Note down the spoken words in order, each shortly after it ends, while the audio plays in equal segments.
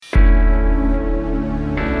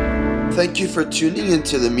Thank you for tuning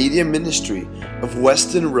into the media ministry of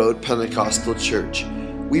Weston Road Pentecostal Church.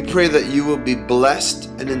 We pray that you will be blessed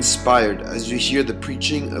and inspired as you hear the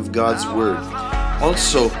preaching of God's Word.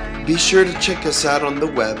 Also, be sure to check us out on the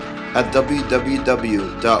web at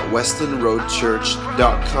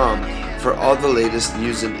www.westonroadchurch.com for all the latest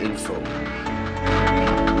news and info.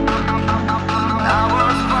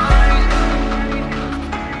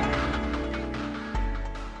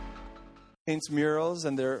 Paints murals,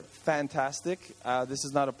 and they're fantastic. This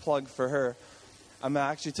is not a plug for her. I'm going to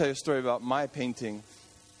actually tell you a story about my painting.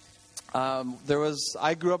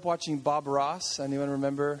 I grew up watching Bob Ross. Anyone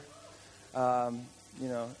remember?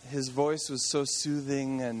 His voice was so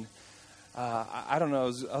soothing, and I don't know. I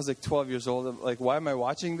was like 12 years old. Like, why am I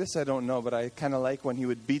watching this? I don't know, but I kind of like when he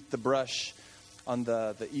would beat the brush on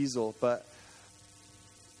the easel. But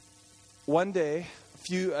one day,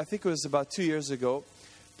 I think it was about 2 years ago,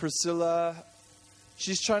 Priscilla,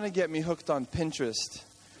 she's trying to get me hooked on Pinterest.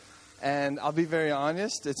 And I'll be very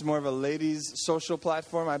honest, it's more of a ladies' social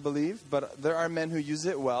platform, I believe. But there are men who use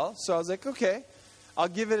it well. So I was like, okay, I'll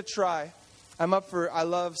give it a try. I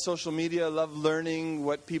love social media. I love learning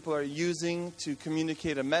what people are using to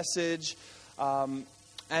communicate a message.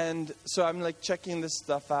 And so I'm like checking this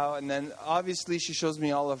stuff out. And then obviously she shows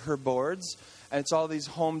me all of her boards. And it's all these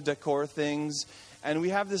home decor things. And we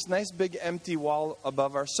have this nice big empty wall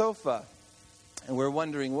above our sofa. And we're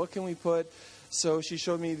wondering, what can we put? So she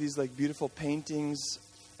showed me these like beautiful paintings.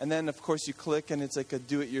 And then, of course, you click and it's like a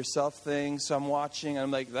do-it-yourself thing. So I'm watching. And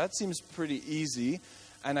I'm like, that seems pretty easy.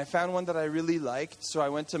 And I found one that I really liked. So I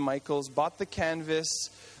went to Michael's, bought the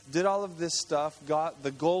canvas, did all of this stuff, got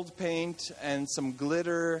the gold paint and some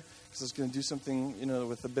glitter, because I was going to do something,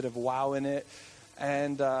 with a bit of wow in it.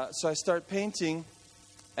 And so I start painting,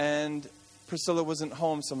 and Priscilla wasn't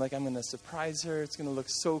home, so I'm like, I'm going to surprise her. It's going to look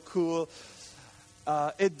so cool.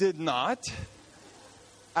 It did not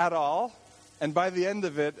at all. And by the end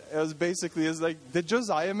of it, it was like, did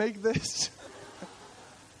Josiah make this?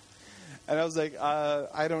 And I was like,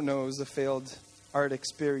 I don't know. It was a failed art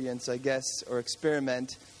experience, I guess, or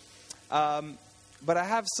experiment. But I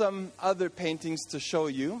have some other paintings to show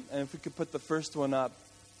you. And if we could put the first one up.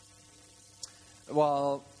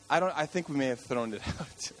 Well, I think we may have thrown it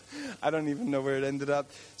out. I don't even know where it ended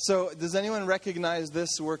up. So, does anyone recognize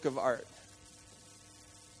this work of art?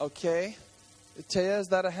 Okay. Taya, is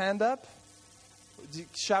that a hand up?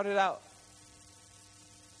 Shout it out.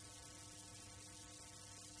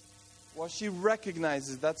 Well, she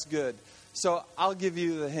recognizes. That's good. So, I'll give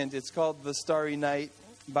you the hint. It's called The Starry Night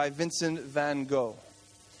by Vincent van Gogh.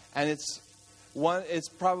 And it's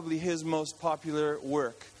probably his most popular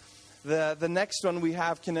work. The next one we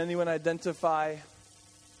have, can anyone identify?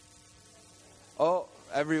 Oh,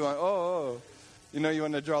 everyone. Oh. You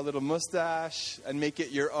want to draw a little mustache and make it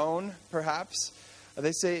your own, perhaps.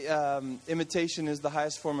 They say imitation is the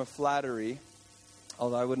highest form of flattery,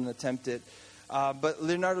 although I wouldn't attempt it. But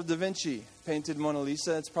Leonardo da Vinci painted Mona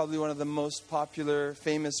Lisa. It's probably one of the most popular,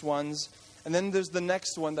 famous ones. And then there's the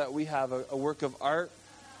next one that we have, a work of art.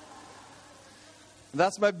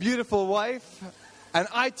 That's my beautiful wife. And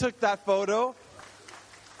I took that photo.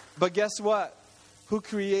 But guess what? Who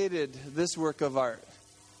created this work of art?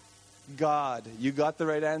 God. You got the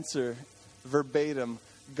right answer. Verbatim.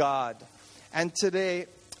 God. And today,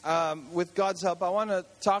 with God's help, I want to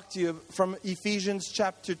talk to you from Ephesians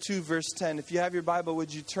chapter 2, verse 10. If you have your Bible,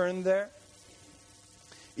 would you turn there?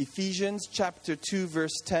 Ephesians chapter 2,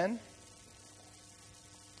 verse 10.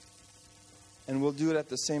 And we'll do it at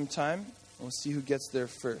the same time. We'll see who gets there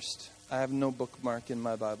first. I have no bookmark in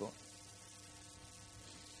my Bible.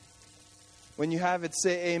 When you have it,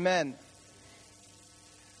 say amen.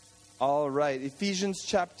 All right. Ephesians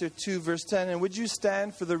chapter 2, verse 10. And would you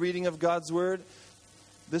stand for the reading of God's word?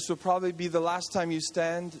 This will probably be the last time you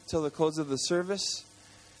stand till the close of the service.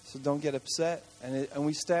 So don't get upset. And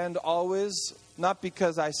we stand always, not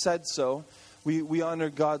because I said so. We honor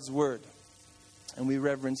God's word. And we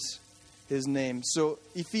reverence His name. So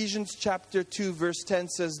Ephesians chapter 2 verse 10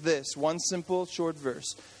 says this, one simple short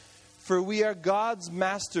verse. For we are God's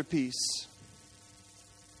masterpiece.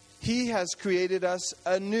 He has created us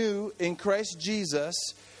anew in Christ Jesus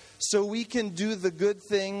so we can do the good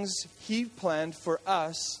things He planned for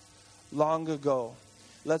us long ago.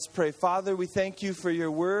 Let's pray. Father, we thank You for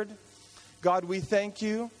Your word. God, we thank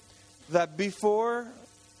You that before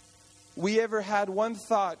we ever had one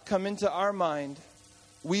thought come into our mind,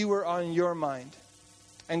 we were on Your mind.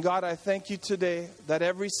 And God, I thank You today that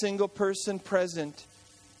every single person present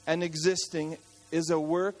and existing is a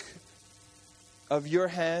work of Your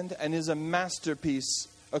hand and is a masterpiece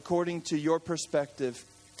according to Your perspective.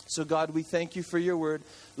 So God, we thank you for your word.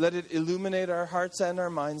 Let it illuminate our hearts and our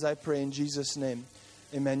minds, I pray in Jesus' name.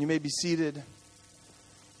 Amen. You may be seated.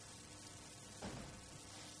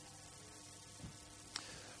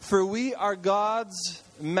 For we are God's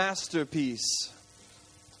masterpiece.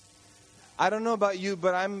 I don't know about you,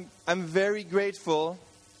 but I'm very grateful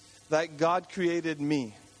that God created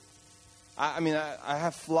me. I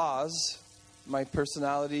have flaws, my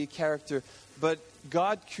personality, character, but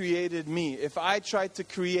God created me. If I tried to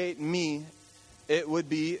create me, it would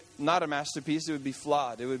be not a masterpiece, it would be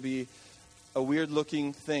flawed. It would be a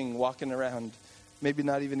weird-looking thing walking around, maybe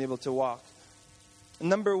not even able to walk.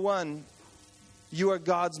 Number one, you are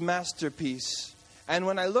God's masterpiece. And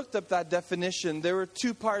when I looked up that definition, there were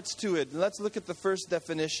two parts to it. Let's look at the first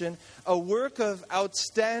definition. A work of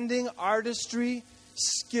outstanding artistry,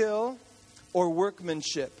 skill, or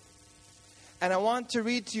workmanship. And I want to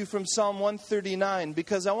read to you from Psalm 139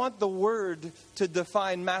 because I want the word to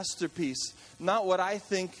define masterpiece. Not what I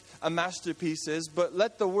think a masterpiece is, but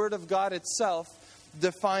let the word of God itself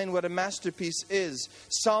define what a masterpiece is.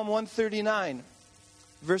 Psalm 139,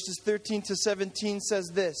 verses 13 to 17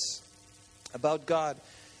 says this about God.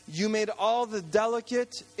 You made all the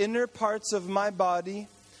delicate inner parts of my body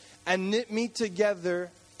and knit me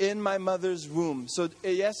together in my mother's womb. So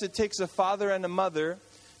yes, it takes a father and a mother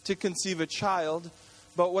to conceive a child,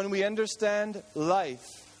 but when we understand life,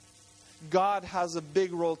 God has a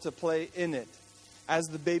big role to play in it as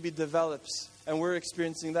the baby develops. And we're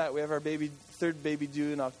experiencing that. We have our third baby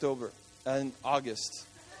due in August.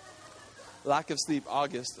 Lack of sleep,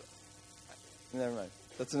 August. Never mind.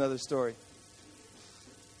 That's another story.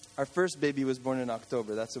 Our first baby was born in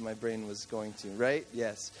October. That's what my brain was going to, right?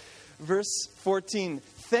 Yes. Verse 14.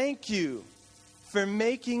 Thank you for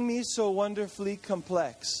making me so wonderfully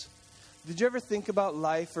complex. Did you ever think about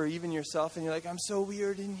life or even yourself and you're like, I'm so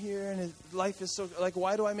weird in here and life is so, like,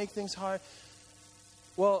 why do I make things hard?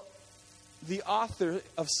 Well, the author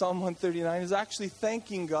of Psalm 139 is actually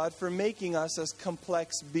thanking God for making us as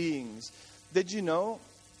complex beings. Did you know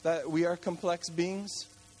that we are complex beings?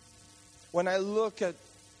 When I look at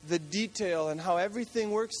the detail and how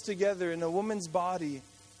everything works together in a woman's body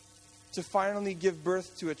to finally give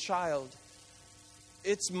birth to a child,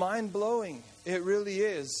 it's mind-blowing. It really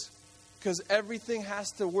is. Because everything has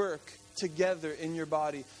to work together in your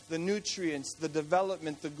body. The nutrients, the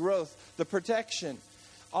development, the growth, the protection.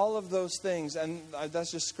 All of those things. And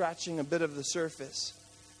that's just scratching a bit of the surface.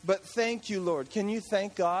 But thank you, Lord. Can you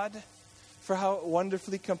thank God for how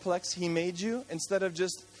wonderfully complex He made you? Instead of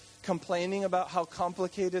just complaining about how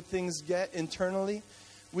complicated things get internally,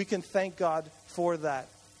 we can thank God for that.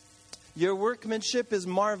 Your workmanship is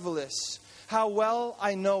marvelous. How well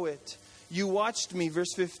I know it. You watched me,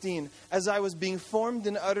 verse 15, as I was being formed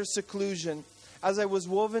in utter seclusion, as I was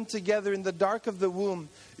woven together in the dark of the womb.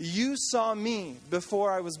 You saw me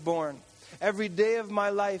before I was born. Every day of my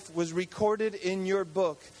life was recorded in your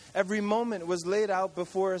book. Every moment was laid out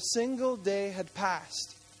before a single day had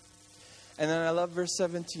passed. And then I love verse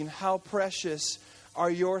 17. How precious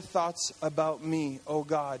are your thoughts about me, O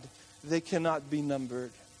God. They cannot be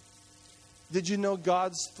numbered. Did you know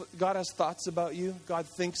God has thoughts about you? God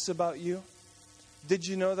thinks about you. Did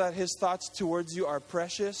you know that His thoughts towards you are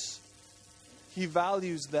precious? He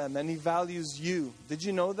values them and He values you. Did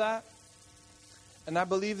you know that? And I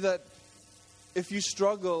believe that if you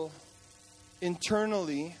struggle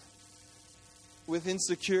internally with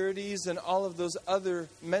insecurities and all of those other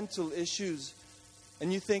mental issues,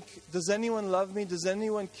 and you think, does anyone love me? Does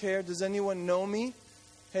anyone care? Does anyone know me?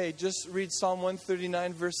 Hey, just read Psalm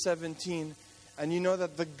 139, verse 17. And you know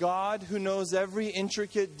that the God who knows every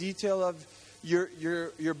intricate detail of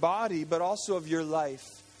your body, but also of your life.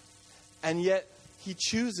 And yet, He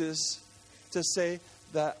chooses to say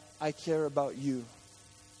that I care about you.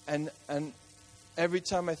 And every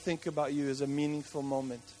time I think about you is a meaningful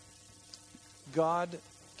moment. God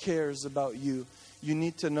cares about you. You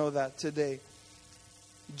need to know that today.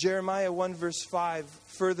 Jeremiah 1 verse 5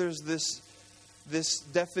 furthers this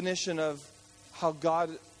definition of how God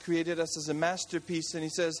created us as a masterpiece. And He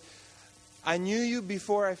says, I knew you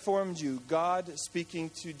before I formed you. God speaking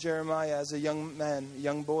to Jeremiah as a young man,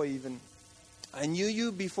 young boy even. I knew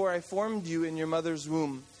you before I formed you in your mother's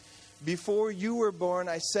womb. Before you were born,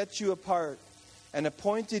 I set you apart and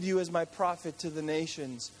appointed you as my prophet to the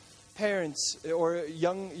nations. Parents or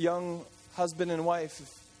young husband and wife,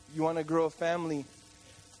 if you want to grow a family,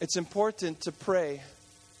 it's important to pray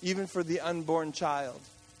even for the unborn child.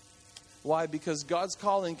 Why? Because God's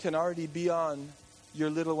calling can already be on your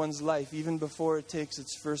little one's life even before it takes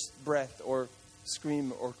its first breath or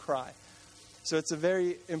scream or cry. So it's a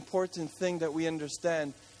very important thing that we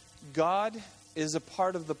understand. God is a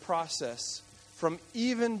part of the process from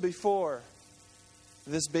even before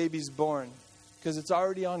this baby's born, because it's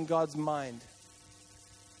already on God's mind.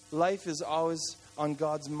 Life is always on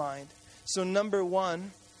God's mind. So number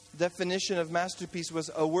one definition of masterpiece was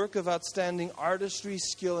a work of outstanding artistry,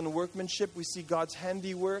 skill, and workmanship. We see God's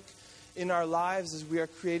handiwork in our lives as we are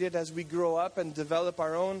created, as we grow up and develop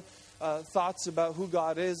our own thoughts about who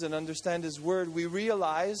God is and understand His Word. We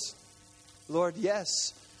realize, Lord, yes,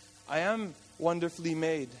 I am wonderfully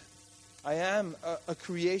made. I am a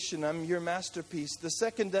creation. I'm your masterpiece. The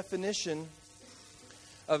second definition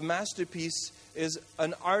of masterpiece is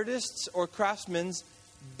an artist's or craftsman's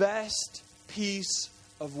best piece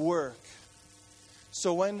of work.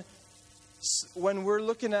 So when we're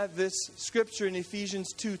looking at this scripture in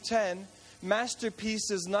Ephesians 2:10,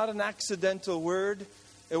 masterpiece is not an accidental word.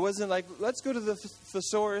 It wasn't like, let's go to the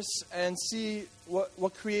thesaurus and see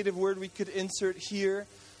what creative word we could insert here.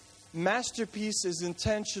 Masterpiece is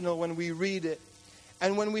intentional when we read it.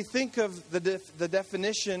 And when we think of the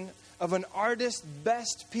definition of an artist's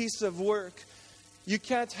best piece of work, you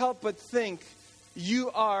can't help but think you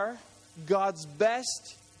are God's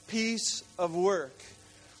best piece of work.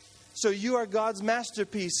 So you are God's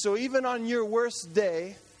masterpiece. So even on your worst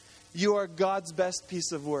day, you are God's best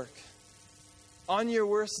piece of work. On your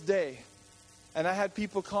worst day. And I had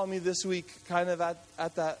people call me this week kind of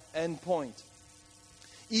at that end point.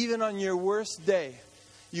 Even on your worst day,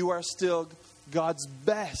 you are still God's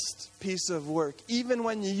best piece of work. Even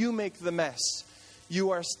when you make the mess,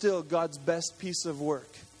 you are still God's best piece of work.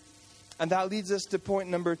 And that leads us to point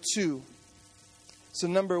number 2. So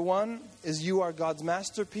number 1 is you are God's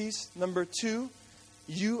masterpiece. Number 2,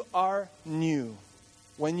 you are new.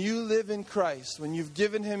 When you live in Christ, when you've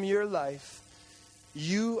given Him your life,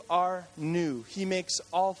 you are new. He makes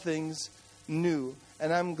all things new.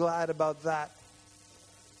 And I'm glad about that.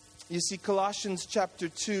 You see, Colossians chapter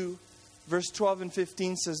 2, verse 12 and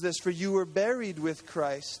 15 says this, "For you were buried with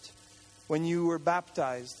Christ when you were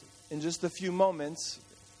baptized." In just a few moments,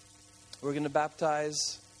 we're going to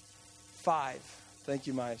baptize 5. Thank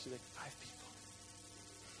you, Maya. She's like, 5 people.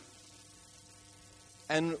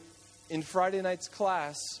 And in Friday night's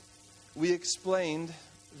class, we explained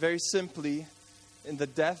very simply in the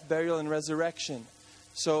death, burial, and resurrection.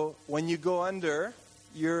 So when you go under,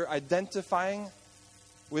 you're identifying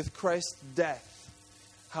with Christ's death.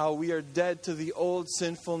 How we are dead to the old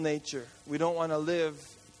sinful nature. We don't want to live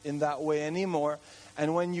in that way anymore.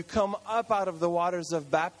 And when you come up out of the waters of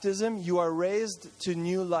baptism, you are raised to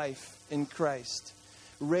new life in Christ.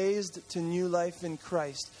 Raised to new life in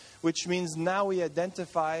Christ. Which means now we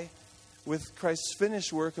identify with Christ's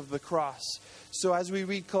finished work of the cross. So as we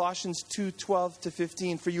read Colossians 2:12 to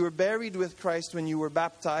 15, "For you were buried with Christ when you were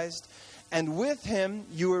baptized, and with Him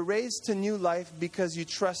you were raised to new life because you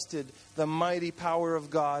trusted the mighty power of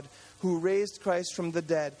God who raised Christ from the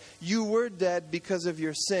dead. You were dead because of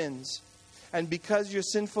your sins, and because your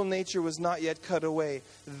sinful nature was not yet cut away.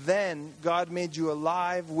 Then God made you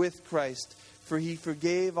alive with Christ, for He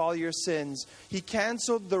forgave all your sins. He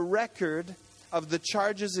canceled the record of the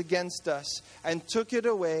charges against us and took it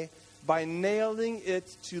away by nailing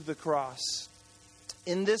it to the cross.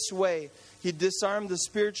 In this way, He disarmed the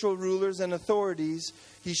spiritual rulers and authorities.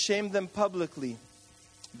 He shamed them publicly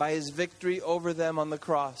by His victory over them on the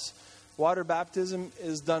cross." Water baptism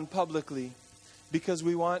is done publicly because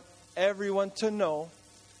we want everyone to know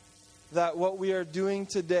that what we are doing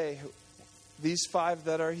today, these 5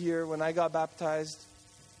 that are here, when I got baptized,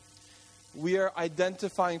 we are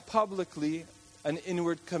identifying publicly an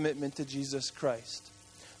inward commitment to Jesus Christ.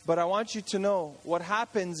 But I want you to know what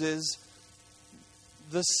happens is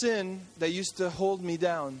the sin that used to hold me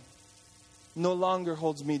down no longer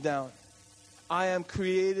holds me down. I am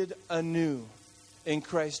created anew in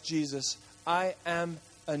Christ Jesus. I am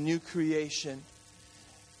a new creation.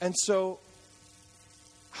 And so,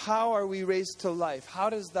 how are we raised to life? How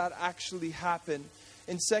does that actually happen?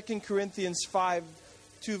 In 2 Corinthians 5,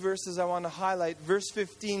 2 verses I want to highlight. Verse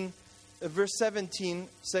 17,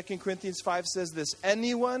 2 Corinthians 5 says this,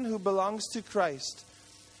 "Anyone who belongs to Christ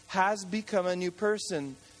has become a new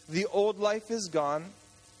person. The old life is gone.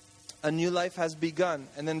 A new life has begun."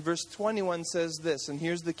 And then verse 21 says this, and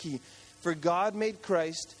here's the key. "For God made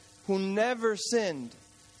Christ, who never sinned,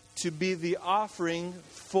 to be the offering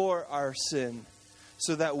for our sin,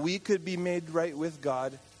 so that we could be made right with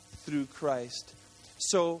God through Christ."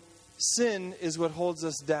 So sin is what holds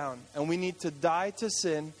us down. And we need to die to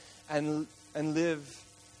sin and live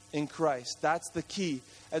in Christ. That's the key.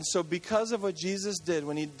 And so because of what Jesus did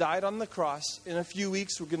when He died on the cross, in a few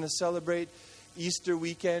weeks we're going to celebrate Easter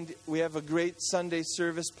weekend. We have a great Sunday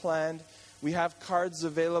service planned We have cards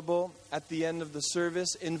available at the end of the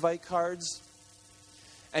service, invite cards.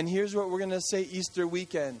 And here's what we're going to say Easter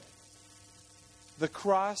weekend. The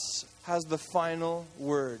cross has the final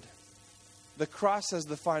word. The cross has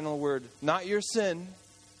the final word. Not your sin.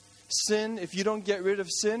 Sin, if you don't get rid of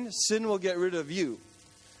sin, sin will get rid of you.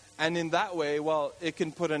 And in that way, well, it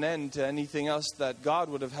can put an end to anything else that God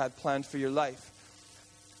would have had planned for your life.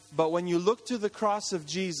 But when you look to the cross of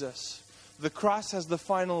Jesus, the cross has the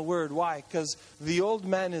final word. Why? Because the old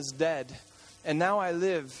man is dead. And now I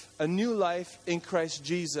live a new life in Christ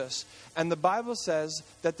Jesus. And the Bible says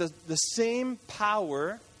that the same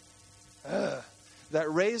power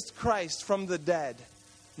that raised Christ from the dead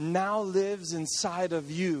now lives inside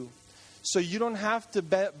of you. So you don't have to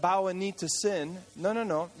bow a knee to sin.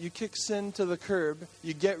 No. You kick sin to the curb.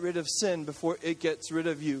 You get rid of sin before it gets rid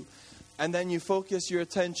of you. And then you focus your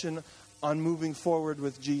attention on moving forward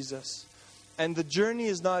with Jesus. And the journey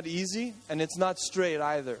is not easy, and it's not straight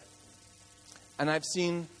either. And I've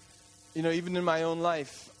seen, even in my own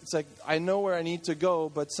life, it's like I know where I need to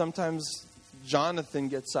go, but sometimes Jonathan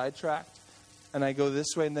gets sidetracked. And I go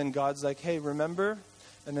this way, and then God's like, hey, remember?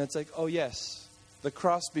 And then it's like, oh, yes. The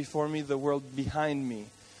cross before me, the world behind me.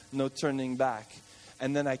 No turning back.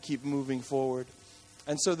 And then I keep moving forward.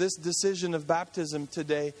 And so this decision of baptism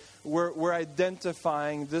today, we're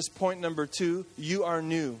identifying this point number 2, you are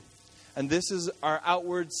new. And this is our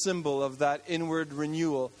outward symbol of that inward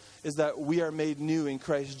renewal, is that we are made new in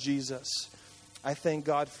Christ Jesus. I thank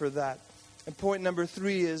God for that. And point number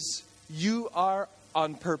 3 is you are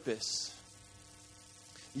on purpose.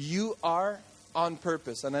 You are on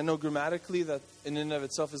purpose. And I know grammatically that in and of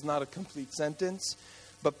itself is not a complete sentence.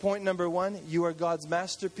 But point number 1, you are God's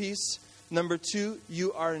masterpiece. Number 2,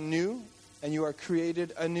 you are new and you are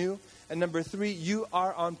created anew. And number 3, you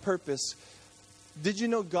are on purpose. Did you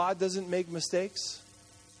know God doesn't make mistakes?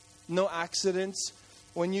 No accidents.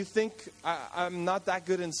 When you think, I'm not that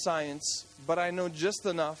good in science, but I know just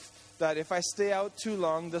enough that if I stay out too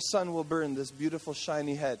long, the sun will burn this beautiful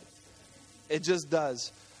shiny head. It just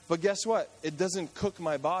does. But guess what? It doesn't cook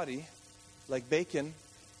my body like bacon.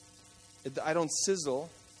 I don't sizzle.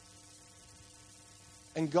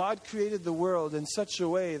 And God created the world in such a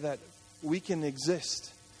way that we can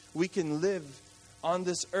exist. We can live on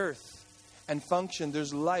this earth and function.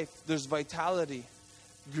 There's life. There's vitality.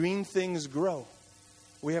 Green things grow.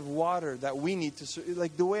 We have water that we need to...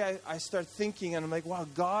 Like the way I start thinking, and I'm like, wow,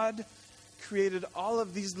 God created all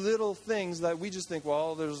of these little things that we just think,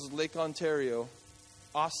 well, there's Lake Ontario.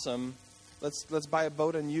 Awesome. Let's buy a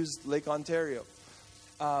boat and use Lake Ontario.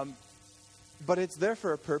 But it's there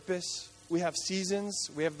for a purpose. We have seasons.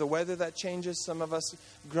 We have the weather that changes. Some of us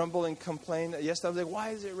grumble and complain. Yes, I was like, why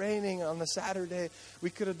is it raining on the Saturday? We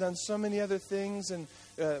could have done so many other things and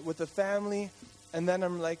with the family. And then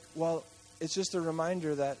I'm like, well, it's just a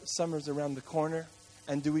reminder that summer's around the corner.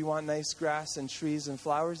 And do we want nice grass and trees and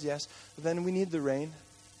flowers? Yes. But then we need the rain.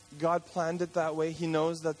 God planned it that way. He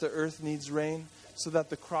knows that the earth needs rain so that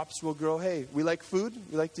the crops will grow. Hey, we like food.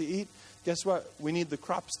 We like to eat. Guess what? We need the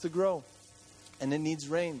crops to grow. And it needs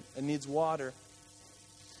rain. It needs water.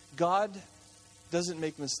 God doesn't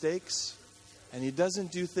make mistakes. And He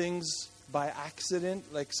doesn't do things by accident.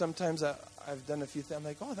 Like sometimes I've done a few things. I'm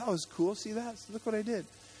like, oh, that was cool. See that? Look what I did.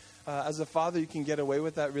 As a father, you can get away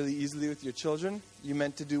with that really easily with your children. You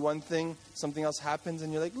meant to do one thing. Something else happens.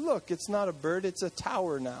 And you're like, look, it's not a bird. It's a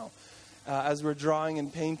tower now. As we're drawing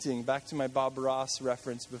and painting. Back to my Bob Ross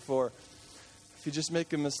reference before. If you just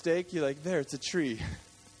make a mistake, you're like, there, it's a tree.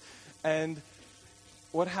 And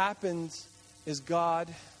what happens is God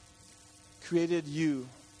created you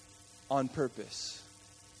on purpose.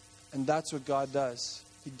 And that's what God does.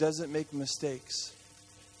 He doesn't make mistakes.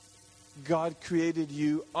 God created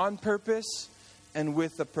you on purpose and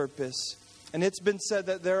with a purpose. And it's been said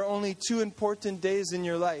that there are only 2 important days in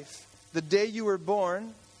your life. The day you were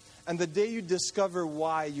born and the day you discover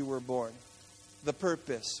why you were born. The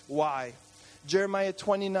purpose. Why? Jeremiah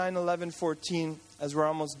 29:11-14, as we're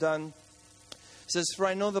almost done, says, "For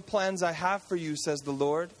I know the plans I have for you, says the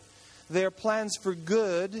Lord. They are plans for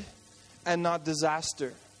good and not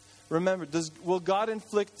disaster." Remember, will God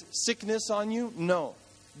inflict sickness on you? No.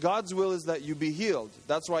 God's will is that you be healed.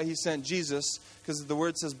 That's why He sent Jesus, because the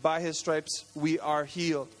word says, by His stripes we are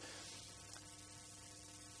healed.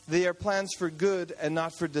 They are plans for good and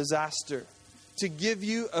not for disaster, to give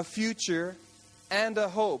you a future and a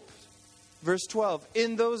hope. Verse 12,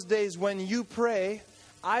 "In those days when you pray,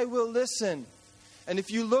 I will listen. And if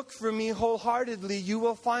you look for me wholeheartedly, you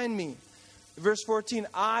will find me." Verse 14,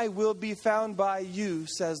 "I will be found by you,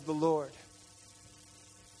 says the Lord."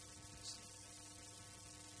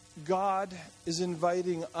 God is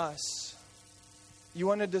inviting us You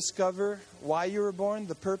want to discover why you were born,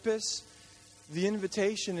 the purpose? The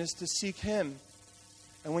invitation is to seek Him.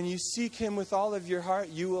 And when you seek Him with all of your heart,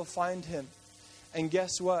 you will find Him. And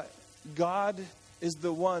guess what? God is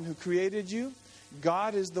the one who created you.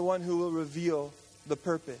 God is the one who will reveal the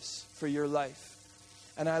purpose for your life.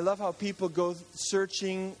 And I love how people go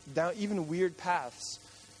searching down even weird paths.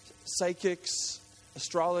 Psychics,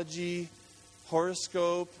 astrology,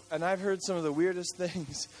 horoscope. And I've heard some of the weirdest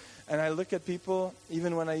things. And I look at people,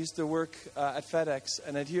 even when I used to work at FedEx,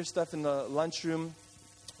 and I'd hear stuff in the lunchroom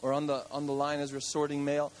or on the line as we're sorting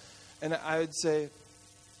mail. And I would say,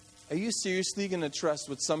 are you seriously going to trust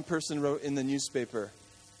what some person wrote in the newspaper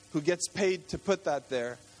who gets paid to put that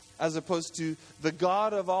there, as opposed to the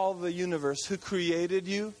God of all the universe who created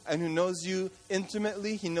you and who knows you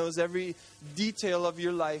intimately? He knows every detail of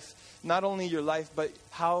your life, not only your life, but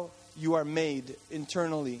how you are made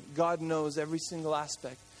internally. God knows every single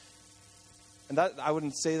aspect. And that, I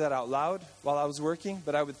wouldn't say that out loud while I was working,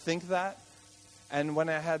 but I would think that. And when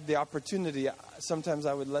I had the opportunity, sometimes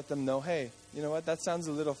I would let them know, hey, you know what, that sounds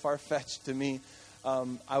a little far-fetched to me.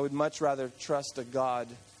 I would much rather trust a God.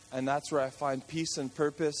 And that's where I find peace and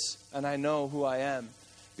purpose. And I know who I am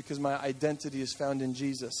because my identity is found in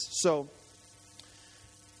Jesus. So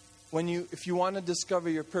if you want to discover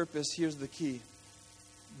your purpose, here's the key.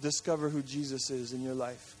 Discover who Jesus is in your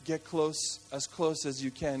life. Get close as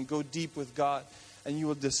you can. Go deep with God, and you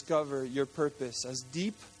will discover your purpose. As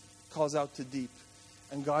deep calls out to deep,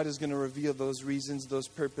 and God is going to reveal those reasons, those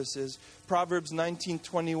purposes. Proverbs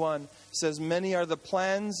 19:21 says, "Many are the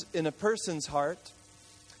plans in a person's heart,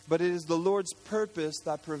 but it is the Lord's purpose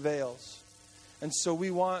that prevails." And so we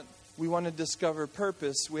want to discover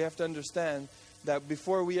purpose. We have to understand that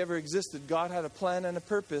before we ever existed, God had a plan and a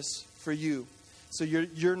purpose for you. So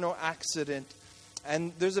you're no accident.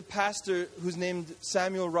 And there's a pastor who's named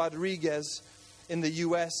Samuel Rodriguez in the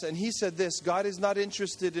U.S., and he said this: God is not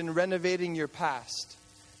interested in renovating your past,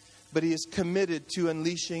 but He is committed to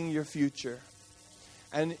unleashing your future.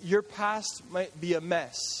 And your past might be a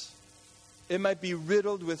mess. It might be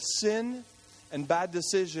riddled with sin and bad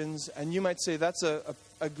decisions, and you might say, that's a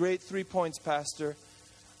great 3 points, Pastor,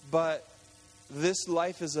 but this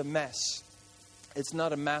life is a mess. It's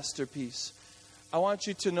not a masterpiece. I want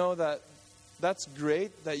you to know that that's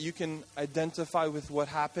great that you can identify with what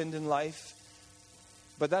happened in life,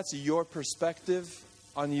 but that's your perspective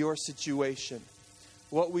on your situation.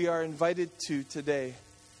 What we are invited to today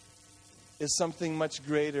is something much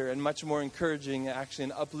greater and much more encouraging, actually,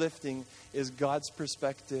 and uplifting, is God's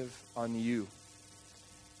perspective on you.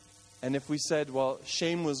 And if we said, well,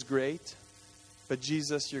 shame was great, but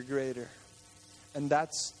Jesus, you're greater. And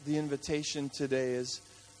that's the invitation today, is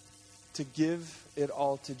to give it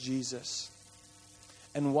all to Jesus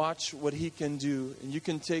and watch what He can do. And you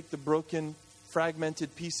can take the broken,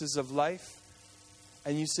 fragmented pieces of life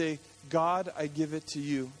and you say, God, I give it to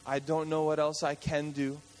you. I don't know what else I can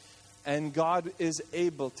do. And God is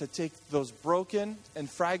able to take those broken and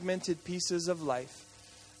fragmented pieces of life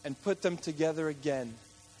and put them together again,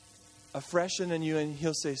 afresh and anew. And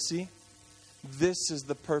He'll say, see, this is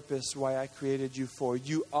the purpose why I created you for.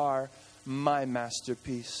 You are my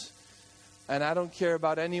masterpiece. And I don't care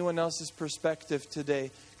about anyone else's perspective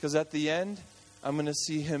today, because at the end, I'm going to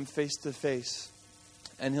see Him face to face.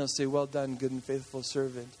 And He'll say, well done, good and faithful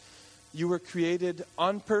servant. You were created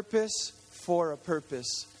on purpose for a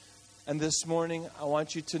purpose. And this morning, I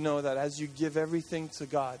want you to know that as you give everything to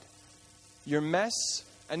God, your mess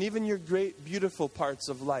and even your great, beautiful parts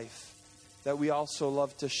of life that we also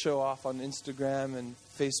love to show off on Instagram and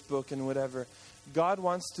Facebook and whatever, God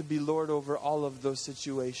wants to be Lord over all of those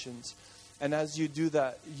situations. And as you do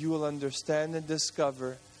that, you will understand and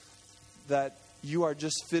discover that you are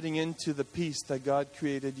just fitting into the piece that God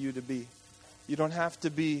created you to be. You don't have to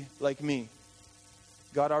be like me.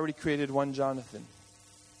 God already created one Jonathan.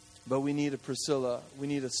 But we need a Priscilla, we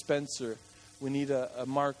need a Spencer, we need a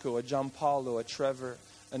Marco, a John Paulo, a Trevor,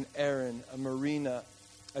 an Aaron, a Marina,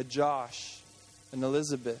 a Josh, an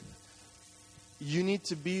Elizabeth. You need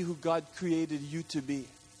to be who God created you to be.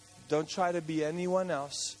 Don't try to be anyone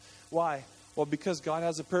else. Why? Well, because God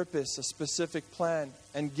has a purpose, a specific plan,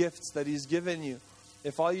 and gifts that He's given you.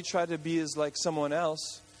 If all you try to be is like someone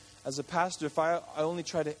else, as a pastor, if I only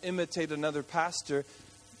try to imitate another pastor,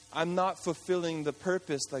 I'm not fulfilling the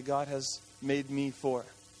purpose that God has made me for.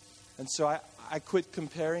 And so I quit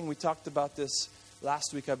comparing. We talked about this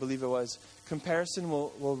last week, I believe it was. Comparison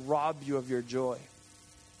will rob you of your joy.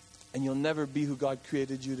 And you'll never be who God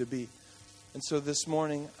created you to be. And so this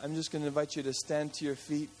morning, I'm just going to invite you to stand to your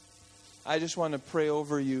feet. I just want to pray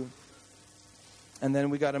over you. And then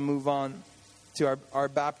we got to move on to our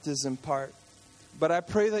baptism part. But I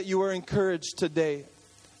pray that you are encouraged today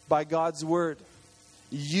by God's word.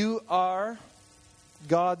 You are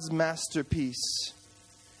God's masterpiece.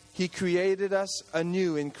 He created us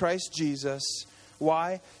anew in Christ Jesus.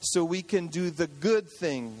 Why? So we can do the good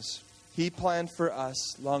things He planned for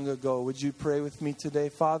us long ago. Would you pray with me today?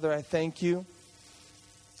 Father, I thank you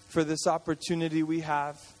for this opportunity we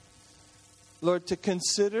have, Lord, to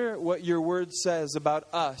consider what your word says about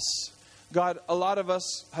us. God, a lot of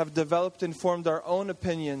us have developed and formed our own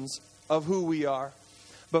opinions of who we are.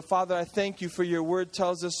 But Father, I thank you for your word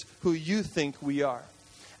tells us who you think we are.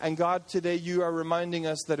 And God, today you are reminding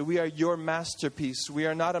us that we are your masterpiece. We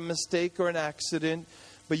are not a mistake or an accident,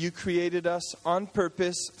 but you created us on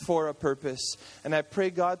purpose for a purpose. And I pray,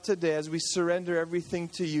 God, today as we surrender everything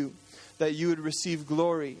to you, that you would receive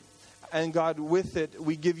glory. And God, with it,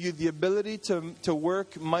 we give you the ability to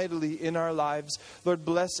work mightily in our lives. Lord,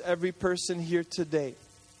 bless every person here today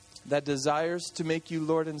that desires to make you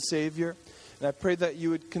Lord and Savior. And I pray that you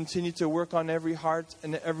would continue to work on every heart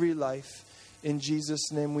and every life. In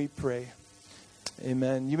Jesus' name we pray.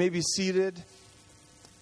 Amen. You may be seated.